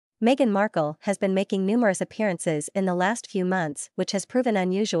Meghan Markle has been making numerous appearances in the last few months, which has proven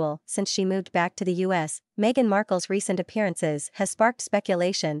unusual since she moved back to the US. Meghan Markle's recent appearances has sparked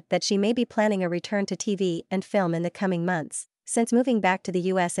speculation that she may be planning a return to TV and film in the coming months. Since moving back to the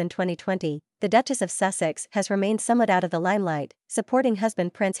US in 2020, the Duchess of Sussex has remained somewhat out of the limelight, supporting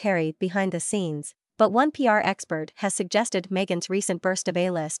husband Prince Harry behind the scenes. But one PR expert has suggested Meghan's recent burst of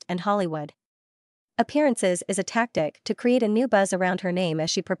A-list and Hollywood appearances is a tactic to create a new buzz around her name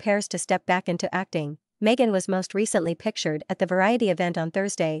as she prepares to step back into acting. Meghan was most recently pictured at the Variety event on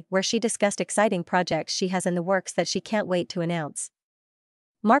Thursday, where she discussed exciting projects she has in the works that she can't wait to announce.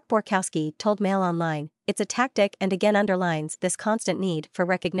 Mark Borkowski told Mail Online, "It's a tactic and again underlines this constant need for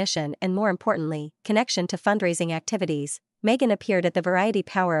recognition and, more importantly, connection to fundraising activities." Meghan appeared at the Variety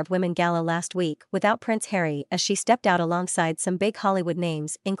Power of Women Gala last week without Prince Harry as she stepped out alongside some big Hollywood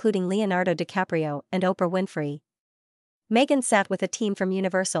names including Leonardo DiCaprio and Oprah Winfrey. Meghan sat with a team from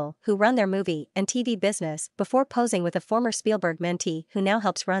Universal who run their movie and TV business before posing with a former Spielberg mentee who now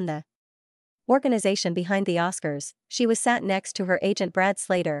helps run the organization behind the Oscars. She was sat next to her agent Brad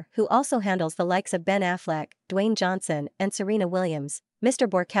Slater, who also handles the likes of Ben Affleck, Dwayne Johnson, and Serena Williams. Mr.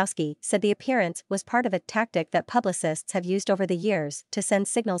 Borkowski said the appearance was part of a tactic that publicists have used over the years to send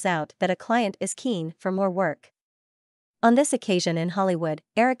signals out that a client is keen for more work. On this occasion in Hollywood,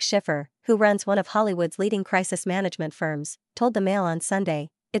 Eric Schiffer, who runs one of Hollywood's leading crisis management firms, told the Mail on Sunday,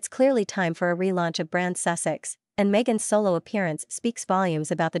 "It's clearly time for a relaunch of brand Sussex, and Meghan's solo appearance speaks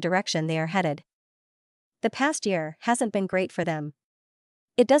volumes about the direction they are headed. The past year hasn't been great for them.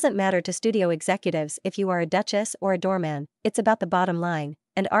 It doesn't matter to studio executives if you are a duchess or a doorman, it's about the bottom line,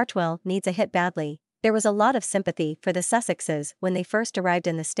 and Artwell needs a hit badly." There was a lot of sympathy for the Sussexes when they first arrived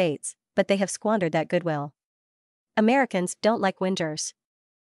in the States, but they have squandered that goodwill. "Americans don't like whingers.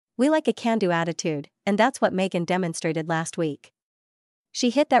 We like a can-do attitude, and that's what Meghan demonstrated last week. She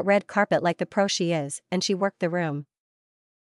hit that red carpet like the pro she is, and she worked the room.